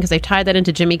beautiful thing because they tied that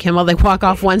into Jimmy Kimmel. They walk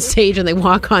off one stage and they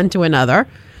walk on to another.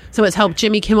 So it's helped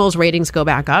Jimmy Kimmel's ratings go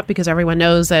back up because everyone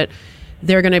knows that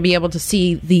they're going to be able to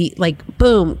see the,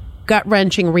 boom,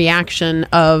 gut-wrenching reaction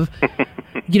of,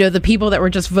 the people that were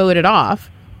just voted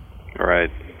off. Right.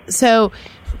 So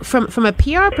from a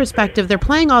PR perspective, they're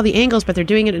playing all the angles, but they're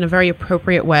doing it in a very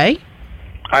appropriate way.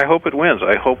 I hope it wins.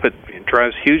 I hope it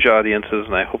drives huge audiences,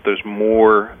 and I hope there's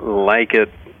more like it.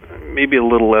 Maybe a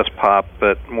little less pop,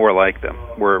 but more like them.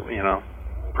 Where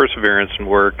perseverance and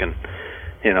work and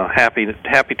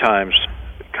happy times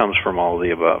comes from all of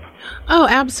the above. Oh,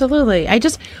 absolutely.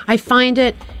 I find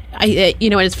it. And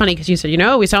it's funny because you said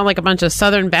we sound like a bunch of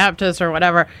Southern Baptists or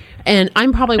whatever, and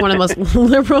I'm probably one of the most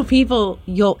liberal people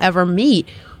you'll ever meet.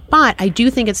 But I do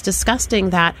think it's disgusting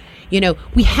that,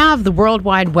 we have the World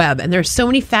Wide Web, and there's so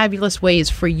many fabulous ways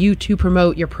for you to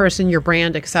promote your person, your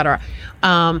brand, etc.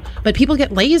 But people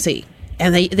get lazy,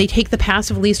 and they take the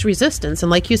path of least resistance. And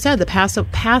like you said, the path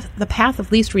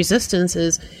of least resistance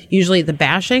is usually the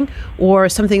bashing or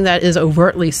something that is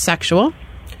overtly sexual.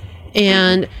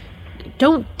 And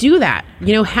don't do that.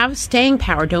 Have staying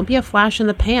power. Don't be a flash in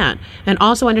the pan. And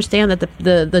also understand that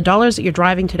the dollars that you're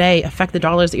driving today affect the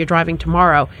dollars that you're driving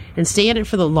tomorrow, and stay in it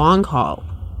for the long haul.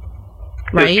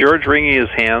 Right? Is George wringing his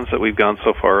hands that we've gone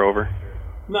so far over?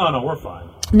 No, we're fine.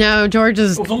 No, George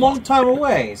is... It was a long time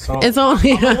away, so... It's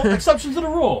only... exceptions to the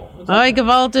rule. Oi,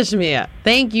 gewollt is mir.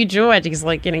 Thank you, George. He's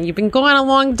like, you've been gone a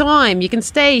long time. You can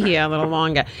stay here a little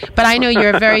longer. But I know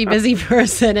you're a very busy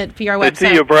person at PR Website. I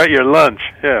see you brought your lunch,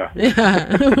 yeah.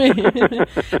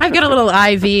 I've got a little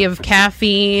IV of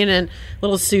caffeine and a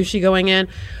little sushi going in.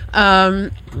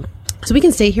 So we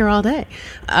can stay here all day.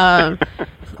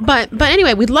 But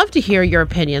anyway, we'd love to hear your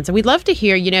opinions, and we'd love to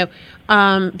hear,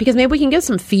 because maybe we can give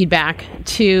some feedback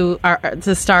to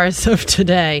the stars of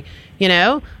today.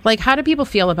 Like, how do people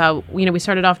feel about? We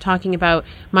started off talking about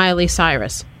Miley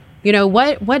Cyrus.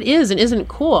 What is and isn't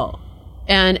cool,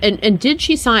 and did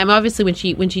she sign? Obviously, when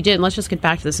she did. And let's just get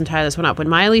back to this and tie this one up. When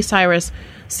Miley Cyrus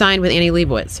signed with Annie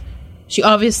Leibovitz, she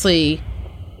obviously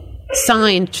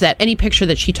signed that any picture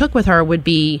that she took with her would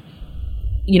be,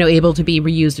 able to be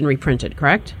reused and reprinted,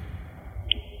 correct?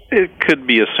 It could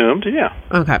be assumed, yeah.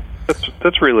 Okay.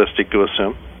 That's realistic to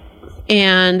assume.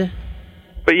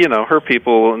 But, her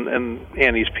people and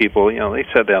Annie's people, they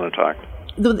sat down and talked.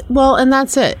 Well, and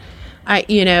that's it.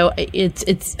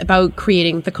 It's about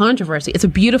creating the controversy. It's a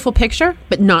beautiful picture,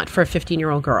 but not for a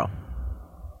 15-year-old girl.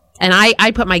 And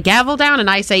I put my gavel down and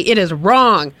I say it is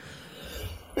wrong.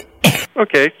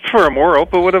 Okay, for a moral,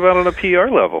 but what about on a PR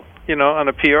level? On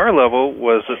a PR level,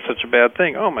 was it such a bad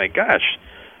thing? Oh my gosh.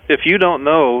 If you don't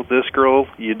know this girl,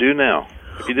 you do now.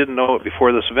 If you didn't know it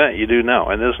before this event, you do now.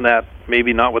 And isn't that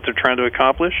maybe not what they're trying to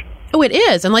accomplish? Oh, it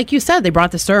is. And like you said, they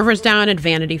brought the servers down at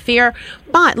Vanity Fair.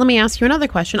 But let me ask you another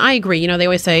question. I agree. They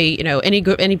always say,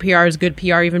 any PR is good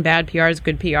PR, even bad PR is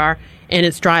good PR. And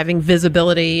it's driving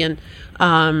visibility and,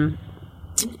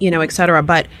 et cetera.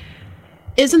 But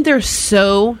isn't there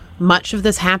so much of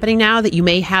this happening now that you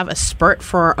may have a spurt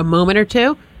for a moment or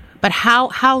two? But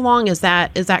how long is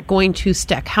that going to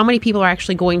stick? How many people are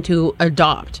actually going to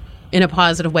adopt in a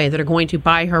positive way, that are going to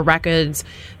buy her records,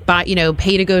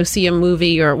 pay to go see a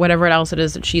movie or whatever else it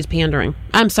is that she's pandering?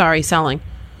 I'm sorry, selling.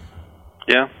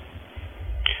 Yeah.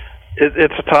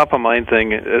 It's a top-of-mind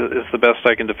thing. It's the best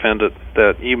I can defend it,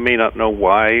 that you may not know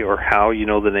why or how you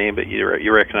know the name, but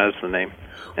you recognize the name.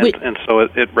 And so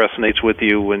it resonates with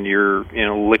you when you're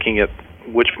looking at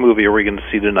which movie are we going to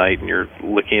see tonight, and you're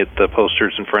looking at the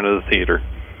posters in front of the theater.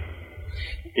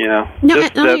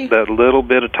 That little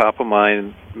bit of top of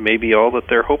mind may be all that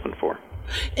they're hoping for.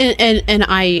 And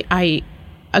I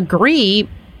agree,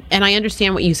 and I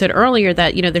understand what you said earlier,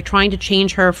 that they're trying to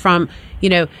change her from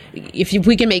if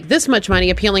we can make this much money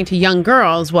appealing to young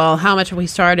girls, well, how much have we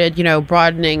started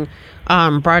broadening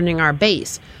our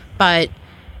base? But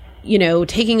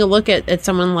taking a look at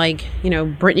someone like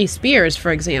Britney Spears,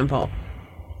 for example,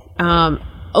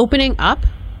 opening up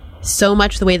so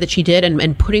much the way that she did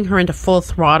and putting her into full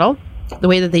throttle, the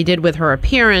way that they did with her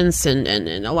appearance and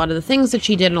a lot of the things that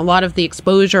she did, and a lot of the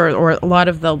exposure or a lot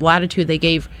of the latitude they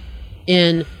gave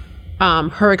in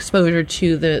her exposure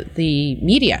to the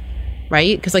media,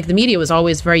 right? Because the media was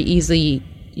always very easily,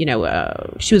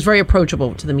 she was very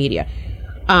approachable to the media.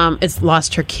 It's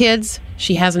lost her kids.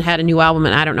 She hasn't had a new album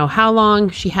in I don't know how long.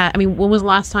 When was the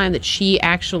last time that she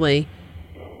actually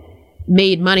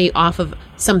made money off of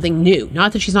something new?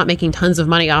 Not that she's not making tons of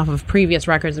money off of previous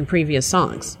records and previous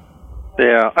songs.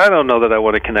 Yeah, I don't know that I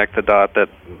want to connect the dot that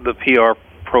the PR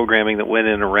programming that went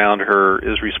in around her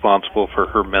is responsible for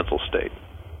her mental state.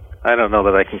 I don't know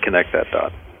that I can connect that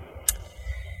dot.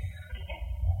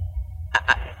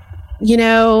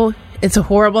 It's a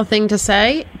horrible thing to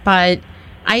say, but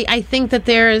I think that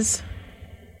there's,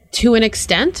 to an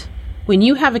extent, when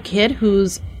you have a kid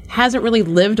who's hasn't really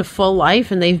lived a full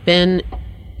life and they've been,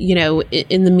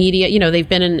 in the media, they've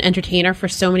been an entertainer for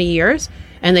so many years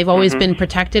and they've always been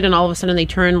protected, and all of a sudden they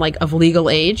turn of legal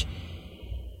age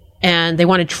and they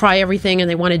want to try everything and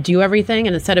they want to do everything,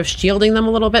 and instead of shielding them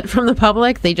a little bit from the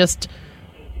public, they just,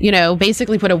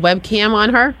 basically put a webcam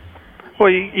on her. Well,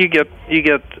 you get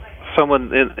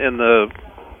someone in the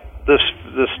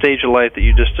stage of life that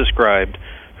you just described,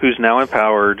 who's now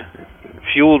empowered,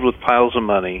 fueled with piles of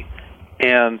money,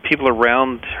 and people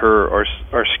around her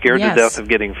are scared to death of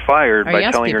getting fired by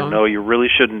telling her, no, you really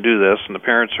shouldn't do this, and the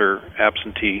parents are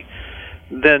absentee,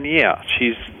 then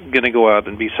she's going to go out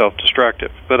and be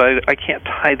self-destructive. But I can't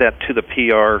tie that to the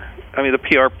PR. I mean, the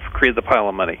PR created the pile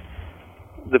of money.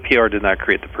 The PR did not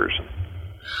create the person.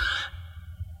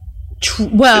 It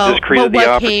just created the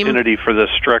opportunity for the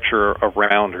structure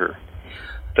around her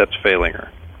that's failing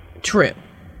her. True.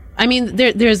 I mean,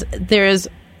 there's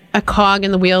a cog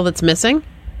in the wheel that's missing,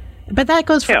 but that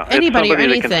goes for anybody or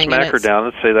anything. That can smack her down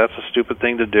and say, that's a stupid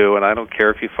thing to do, and I don't care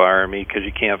if you fire me because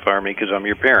you can't fire me because I'm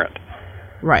your parent.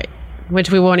 Right. Which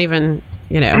we won't even,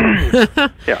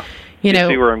 Yeah. You know,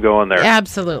 see where I'm going there?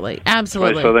 Absolutely. My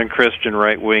Southern Christian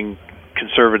right-wing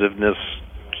conservativeness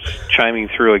chiming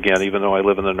through again, even though I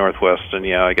live in the Northwest, and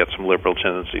I got some liberal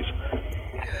tendencies.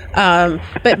 But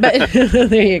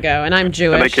there you go. And I'm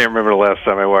Jewish. And I can't remember the last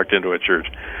time I walked into a church.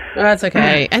 Oh, that's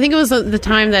okay. I think it was the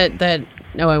time that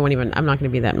no, I won't even. I'm not going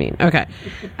to be that mean. Okay.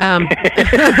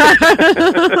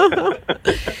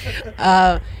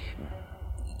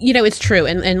 It's true,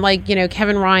 and like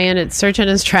Kevin Ryan at Search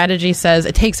Engine Strategy says,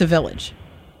 it takes a village.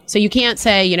 So you can't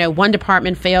say one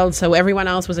department failed, so everyone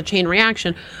else was a chain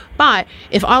reaction. But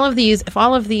if all of these,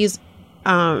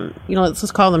 let's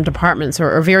just call them departments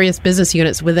or various business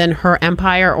units within her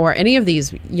empire or any of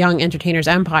these young entertainers'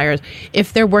 empires,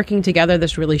 if they're working together,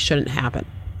 this really shouldn't happen,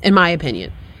 in my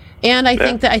opinion. And I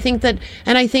think that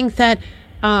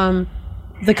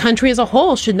the country as a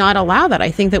whole should not allow that.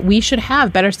 I think that we should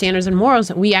have better standards and morals,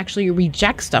 that we actually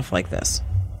reject stuff like this.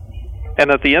 And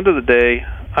at the end of the day,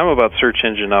 I'm about search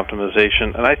engine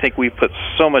optimization, and I think we put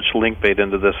so much link bait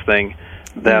into this thing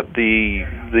that the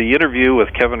interview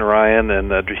with Kevin Ryan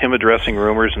and him addressing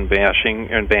rumors and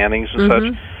bashing and bannings and such,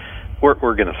 we're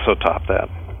going to so top that.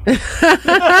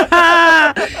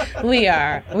 We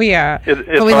are.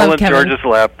 It's all in George's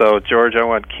lap, though. George, I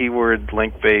want keyword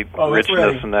link bait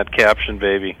richness in that caption,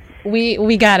 baby.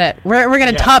 We got it. We're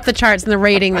going to top the charts in the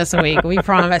rating this week. We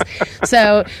promise.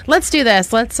 So let's do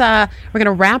this. We're going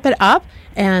to wrap it up,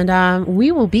 and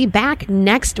we will be back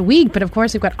next week. But of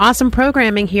course, we've got awesome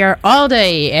programming here all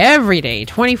day, every day,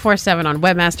 24/7 on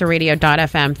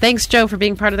webmasterradio.fm. Thanks, Joe, for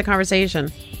being part of the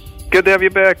conversation. Good to have you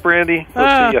back, Brandy.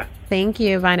 We'll see you. Thank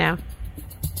you. Bye now.